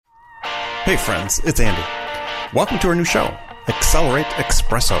Hey friends, it's Andy. Welcome to our new show, Accelerate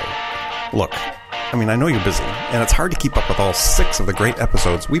Expresso. Look, I know you're busy, and it's hard to keep up with all 6 of the great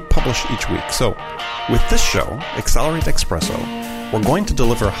episodes we publish each week. So, with this show, Accelerate Expresso, we're going to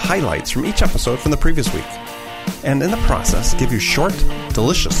deliver highlights from each episode from the previous week. And in the process, give you short,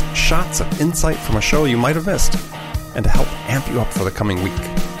 delicious shots of insight from a show you might have missed, and to help amp you up for the coming week.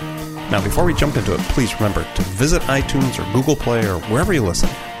 Now, before we jump into it, please remember to visit iTunes or Google Play or wherever you listen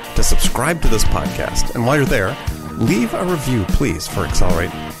to subscribe to this podcast. And while you're there, leave a review, please, for Accelerate.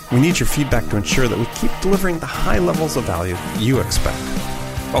 We need your feedback to ensure that we keep delivering the high levels of value you expect.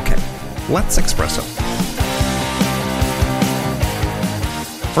 Okay, let's Expresso.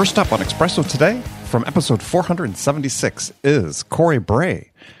 First up on Expresso today, from episode 476, is Corey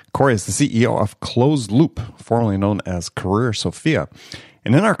Bray. Corey is the CEO of Closed Loop, formerly known as Career Sophia.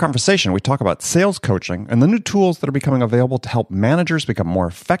 And in our conversation, we talk about sales coaching and the new tools that are becoming available to help managers become more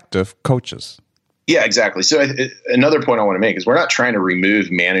effective coaches. Yeah, exactly. So another point I want to make is we're not trying to remove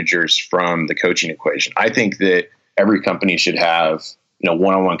managers from the coaching equation. I think that every company should have,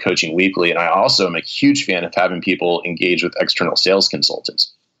 one-on-one coaching weekly. And I also am a huge fan of having people engage with external sales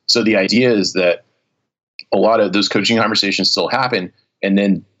consultants. So the idea is that a lot of those coaching conversations still happen. And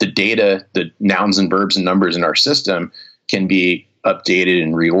then the data, the nouns and verbs and numbers in our system can be updated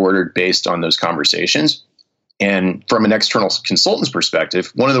and reordered based on those conversations. And from an external consultant's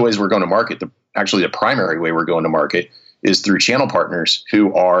perspective, one of the ways we're going to market, the primary way we're going to market, is through channel partners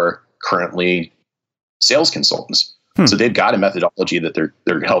who are currently sales consultants. So they've got a methodology that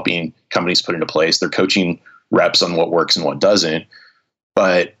they're helping companies put into place. They're coaching reps on what works and what doesn't.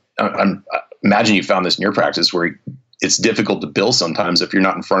 But imagine you found this in your practice where it's difficult to bill sometimes if you're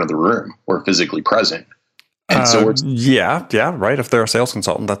not in front of the room or physically present. And so right. If they're a sales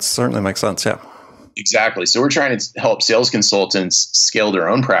consultant, that certainly makes sense. Yeah, exactly. So we're trying to help sales consultants scale their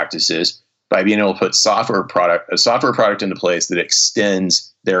own practices by being able to put a software product into place that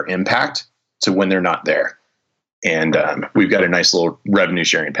extends their impact to when they're not there. And we've got a nice little revenue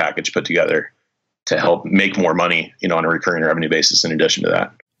sharing package put together to help make more money, on a recurring revenue basis in addition to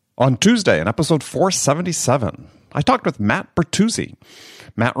that. On Tuesday, in episode 477, I talked with Matt Bertuzzi.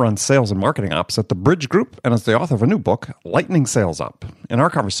 Matt runs sales and marketing ops at the Bridge Group and is the author of a new book, Lightning Sales Up. In our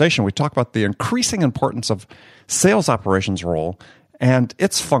conversation, we talk about the increasing importance of sales operations role and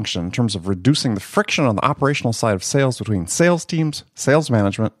its function in terms of reducing the friction on the operational side of sales between sales teams, sales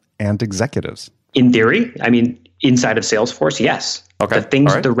management, and executives. In theory, inside of Salesforce, yes. Okay. The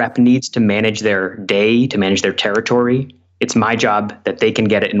things the rep needs to manage their day, to manage their territory, it's my job that they can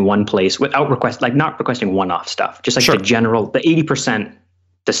get it in one place without not requesting one-off stuff. Just like the 80%,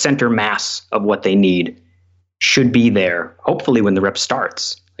 the center mass of what they need should be there, hopefully when the rep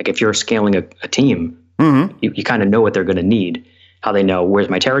starts. Like if you're scaling a team, you kind of know what they're going to need, how they know where's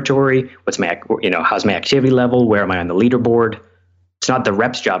my territory, what's my, how's my activity level, where am I on the leaderboard. It's not the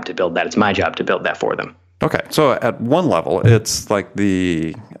rep's job to build that. It's my job to build that for them. Okay. So at one level, it's like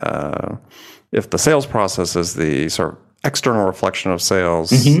if the sales process is the sort of external reflection of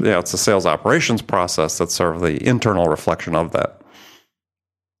sales, it's the sales operations process that's sort of the internal reflection of that.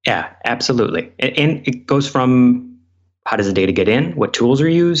 Yeah, absolutely. And it goes from how does the data get in, what tools are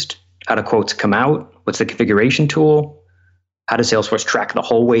used, how do quotes come out, what's the configuration tool, how does Salesforce track the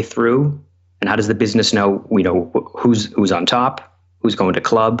whole way through, and how does the business know, who's on top, who's going to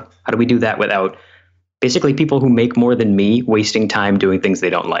club? How do we do that without basically people who make more than me wasting time doing things they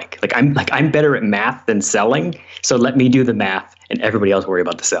don't like? I'm better at math than selling, so let me do the math and everybody else worry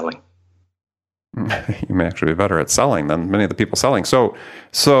about the selling. You may actually be better at selling than many of the people selling. So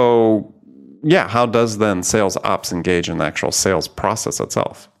how does then sales ops engage in the actual sales process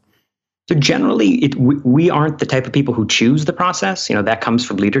itself? So generally, we aren't the type of people who choose the process. That comes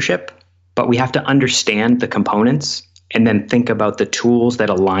from leadership, but we have to understand the components and then think about the tools that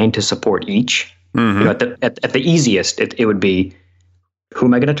align to support each. At the easiest, it would be, who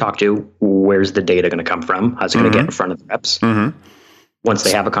am I going to talk to? Where's the data going to come from? How's it going to get in front of the reps? Once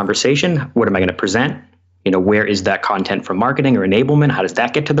they have a conversation, what am I going to present? Where is that content from marketing or enablement? How does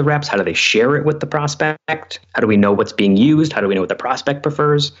that get to the reps? How do they share it with the prospect? How do we know what's being used? How do we know what the prospect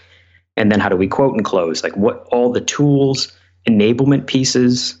prefers? And then how do we quote and close? What all the tools, enablement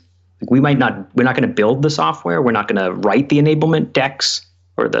pieces. We're not going to build the software. We're not going to write the enablement decks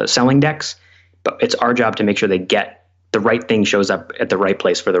or the selling decks, but it's our job to make sure they get the right thing shows up at the right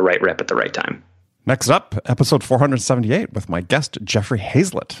place for the right rep at the right time. Next up, episode 478 with my guest, Jeffrey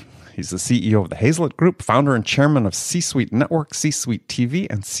Hayzlett. He's the CEO of the Hayzlett Group, founder and chairman of C-Suite Network, C-Suite TV,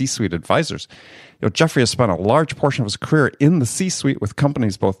 and C-Suite Advisors. Jeffrey has spent a large portion of his career in the C-Suite with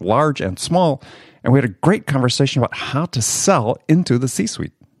companies both large and small, and we had a great conversation about how to sell into the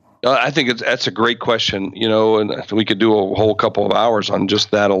C-Suite. I think that's a great question, and we could do a whole couple of hours on just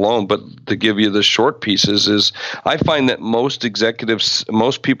that alone. But to give you the short pieces is I find that most executives,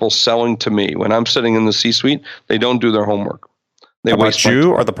 most people selling to me when I'm sitting in the C-suite, they don't do their homework. They waste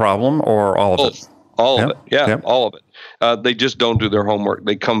you or the problem or all of it? All of it. Yeah, all of it. They just don't do their homework.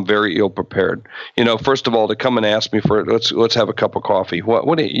 They come very ill prepared. First of all, to come and ask me for let's have a cup of coffee.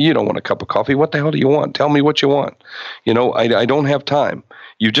 What you don't want a cup of coffee? What the hell do you want? Tell me what you want. I don't have time.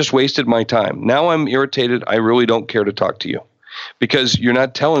 You just wasted my time. Now I'm irritated. I really don't care to talk to you because you're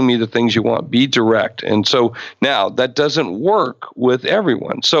not telling me the things you want. Be direct. And so now that doesn't work with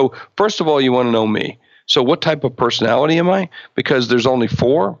everyone. So first of all, you want to know me. So what type of personality am I? Because there's only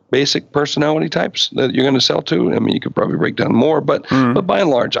 4 basic personality types that you're going to sell to. I mean, you could probably break down more, but by and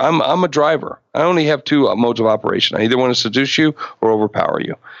large, I'm a driver. I only have 2 modes of operation. I either want to seduce you or overpower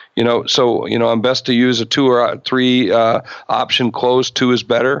you. So I'm best to use a 2 or 3 option close. 2 is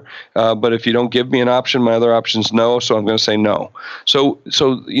better. But if you don't give me an option, my other option's no. So I'm going to say no. So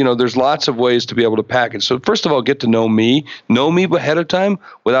there's lots of ways to be able to package. So first of all, get to know me ahead of time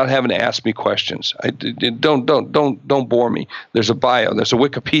without having to ask me questions. Don't bore me. There's a bio. There's a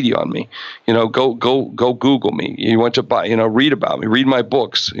Wikipedia on me. Go Google me. You want to buy. Read about me. Read my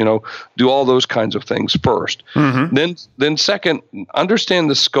books. Do all those kinds of things first. Mm-hmm. Then second, understand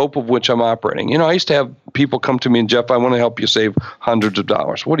the scope of which I'm operating. I used to have people come to me and Jeff, I want to help you save hundreds of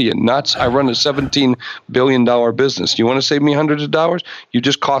dollars. What are you, nuts? I run a $17 billion business. You want to save me hundreds of dollars? You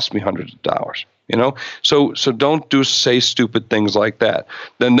just cost me hundreds of dollars. So don't say stupid things like that.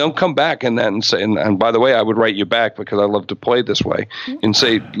 Then don't come back and say, and by the way, I would write you back because I love to play this way and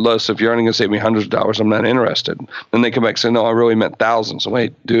say, Les, if you're only going to save me hundreds of dollars, I'm not interested. Then they come back and say, no, I really meant thousands.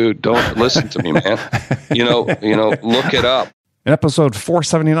 Wait, dude, don't listen to me, man. Look it up. In episode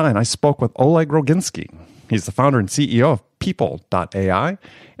 479, I spoke with Oleg Roginsky. He's the founder and CEO of People.ai,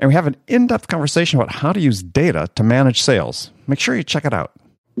 and we have an in-depth conversation about how to use data to manage sales. Make sure you check it out.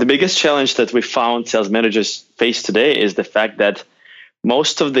 The biggest challenge that we found sales managers face today is the fact that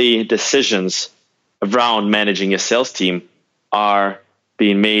most of the decisions around managing a sales team are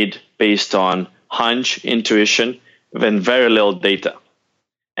being made based on hunch, intuition, and very little data.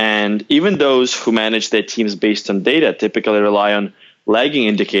 And even those who manage their teams based on data typically rely on lagging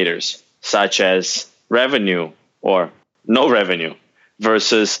indicators, such as revenue or no revenue,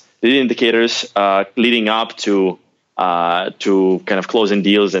 versus the indicators leading up to kind of closing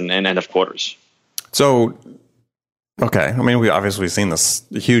deals and end of quarters. So, okay. I mean, we obviously seen this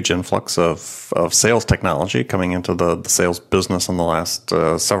huge influx of sales technology coming into the sales business in the last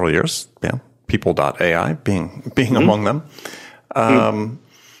several years. Yeah, People.ai being among them.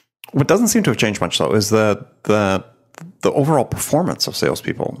 What doesn't seem to have changed much, though, is that the overall performance of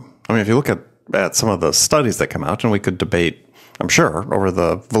salespeople. I mean, if you look at some of the studies that come out, and we could debate, I'm sure, over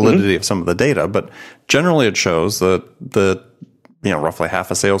the validity of some of the data, but generally it shows that roughly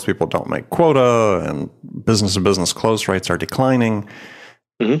half of salespeople don't make quota, and business-to-business close rates are declining,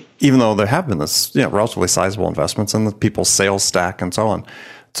 even though there have been this relatively sizable investments in the people's sales stack and so on.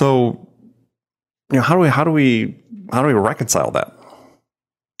 So, how do we reconcile that?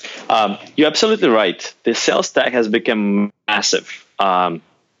 You're absolutely right. The sales stack has become massive. I'll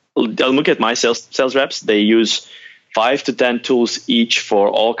look at my sales reps. They use 5 to 10 tools each for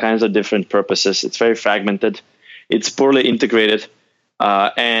all kinds of different purposes. It's very fragmented. It's poorly integrated.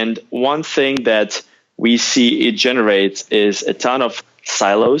 And one thing that we see it generates is a ton of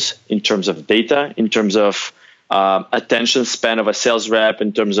silos in terms of data, in terms of attention span of a sales rep,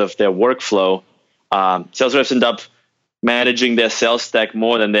 in terms of their workflow. Sales reps end up managing their sales stack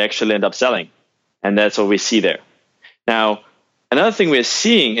more than they actually end up selling. And that's what we see there. Now, another thing we're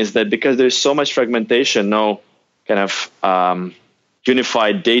seeing is that because there's so much fragmentation, no kind of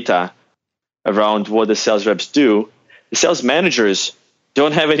unified data around what the sales reps do, the sales managers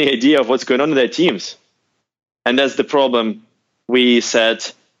don't have any idea of what's going on in their teams. And that's the problem we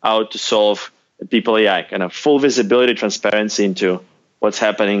set out to solve at People.ai, kind of full visibility, transparency into what's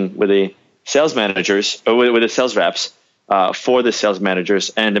happening with the sales managers or with the sales reps for the sales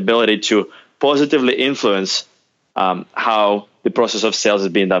managers, and ability to positively influence how the process of sales is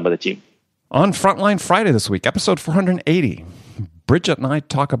being done by the team. On Frontline Friday this week, episode 480, Bridget and I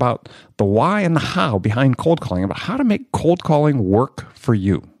talk about the why and the how behind cold calling, about how to make cold calling work for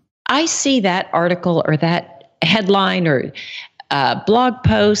you. I see that article or that headline or blog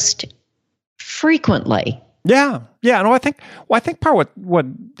post frequently. Yeah. No, I think part of what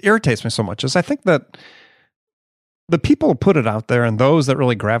irritates me so much is I think that the people who put it out there and those that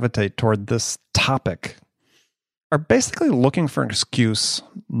really gravitate toward this topic are basically looking for an excuse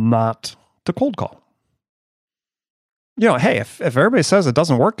not to cold call. Hey, if everybody says it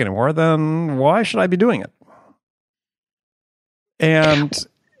doesn't work anymore, then why should I be doing it? And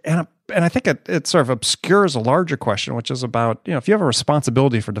I think it sort of obscures a larger question, which is about, if you have a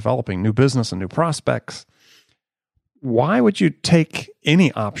responsibility for developing new business and new prospects, why would you take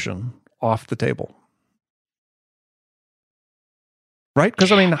any option off the table? Right? Because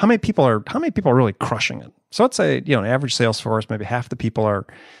how many people are really crushing it? So let's say, an average sales force, maybe half the people are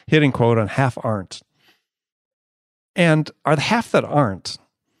hitting quota and half aren't. And are the half that aren't,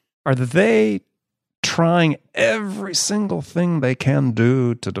 are they trying every single thing they can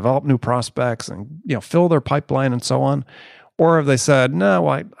do to develop new prospects and, fill their pipeline and so on? Or have they said, no,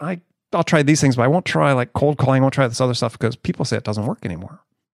 I'll try these things, but I won't try like cold calling, I won't try this other stuff because people say it doesn't work anymore?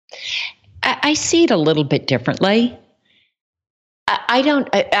 I see it a little bit differently. I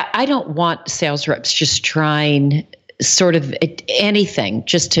don't want sales reps just trying sort of anything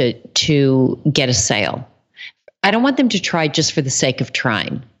just to get a sale. I don't want them to try just for the sake of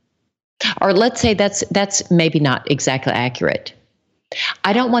trying. Or let's say that's maybe not exactly accurate.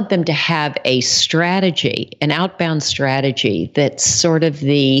 I don't want them to have a strategy, an outbound strategy that's sort of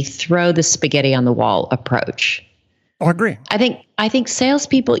the throw the spaghetti on the wall approach. I agree. I think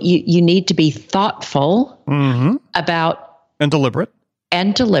salespeople, you need to be thoughtful about and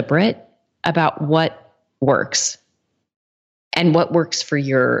deliberate about what works and what works for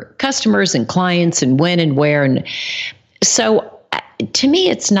your customers and clients and when and where. And so to me,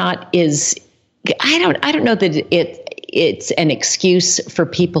 it's not I don't know that it's an excuse for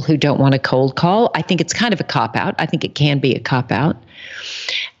people who don't want to cold call. I think it's kind of a cop-out. I think it can be a cop-out.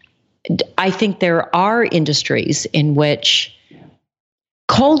 I think there are industries in which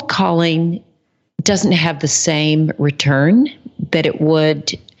cold calling doesn't have the same return that it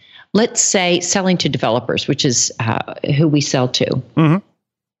would, let's say, selling to developers, which is who we sell to. Mm-hmm.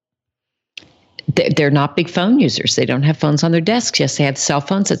 They're not big phone users. They don't have phones on their desks. Yes, they have cell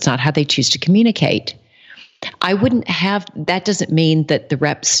phones. It's not how they choose to communicate. That doesn't mean that the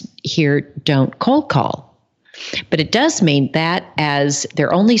reps here don't cold call, but it does mean that as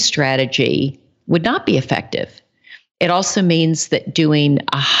their only strategy would not be effective. It also means that doing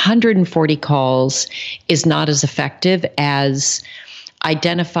 140 calls is not as effective as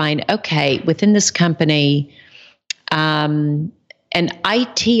identifying, okay, within this company, an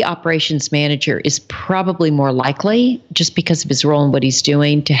IT operations manager is probably more likely, just because of his role and what he's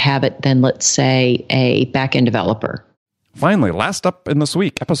doing, to have it than, let's say, a back-end developer. Finally, last up in this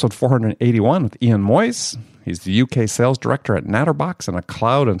week, episode 481 with Ian Moyes. He's the UK sales director at Natterbox and a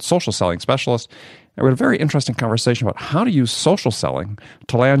cloud and social selling specialist. And we had a very interesting conversation about how to use social selling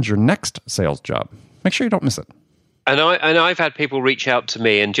to land your next sales job. Make sure you don't miss it. And I've had people reach out to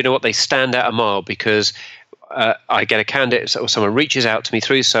me, and do you know what? They stand out a mile because I get a candidate or someone reaches out to me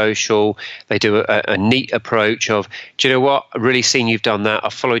through social. They do a neat approach of, do you know what? I've really seen you've done that.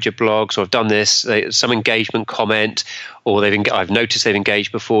 I've followed your blogs, or I've done this. Some engagement comment, or I've noticed they've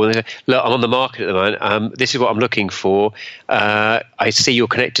engaged before. And they say, look, I'm on the market at the moment. This is what I'm looking for. I see you're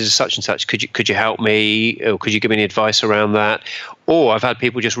connected to such and such. Could you help me? Or could you give me any advice around that? Or I've had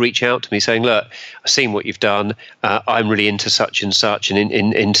people just reach out to me saying, look, I've seen what you've done. I'm really into such and such and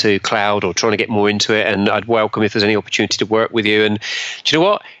into cloud, or trying to get more into it. And I'd welcome if there's any opportunity to work with you. And do you know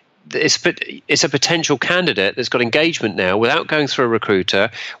what? It's a potential candidate that's got engagement now without going through a recruiter,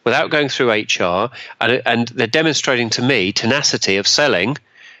 without going through HR. And they're demonstrating to me tenacity of selling.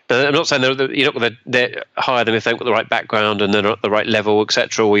 Now, I'm not saying you're not going to hire them if they've got the right background and they're not at the right level,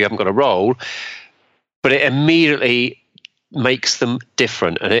 etc., or you haven't got a role. But it immediately makes them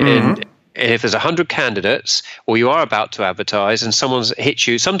different. And if there's 100 candidates, or you are about to advertise and someone's hit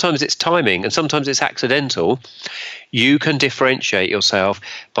you, sometimes it's timing and sometimes it's accidental. You can differentiate yourself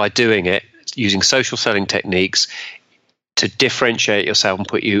by doing it using social selling techniques to differentiate yourself and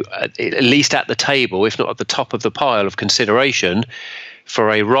put you at least at the table, if not at the top of the pile of consideration for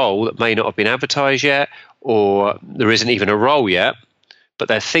a role that may not have been advertised yet, or there isn't even a role yet, but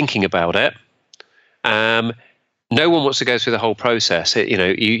they're thinking about it. No one wants to go through the whole process.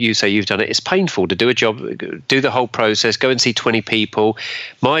 You say you've done it. It's painful to do a job, do the whole process, go and see 20 people.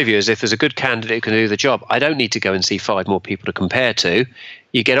 My view is if there's a good candidate who can do the job, I don't need to go and see 5 more people to compare to.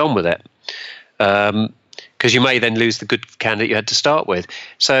 You get on with it. Because you may then lose the good candidate you had to start with.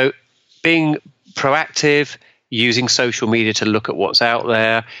 So being proactive, using social media to look at what's out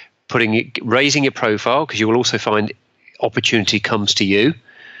there, raising your profile, because you will also find opportunity comes to you.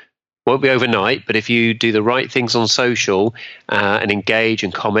 Won't be overnight, but if you do the right things on social and engage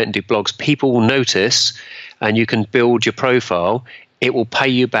and comment and do blogs, people will notice, and you can build your profile it will pay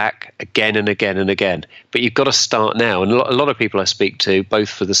you back again and again and again. But you've got to start now. And a lot of people I speak to, both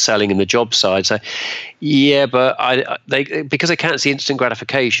for the selling and the job side, say, yeah, but because they can't see instant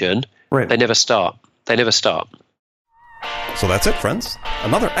gratification, right. They never start. They never start. So that's it, friends.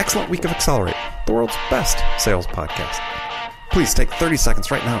 Another excellent week of Accelerate, the world's best sales podcast. Please take 30 seconds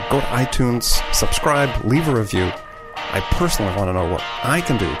right now. Go to iTunes, subscribe, leave a review. I personally want to know what I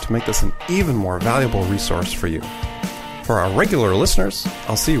can do to make this an even more valuable resource for you. For our regular listeners,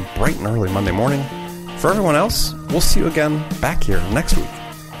 I'll see you bright and early Monday morning. For everyone else, we'll see you again back here next week.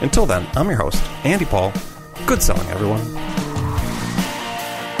 Until then, I'm your host, Andy Paul. Good selling, everyone.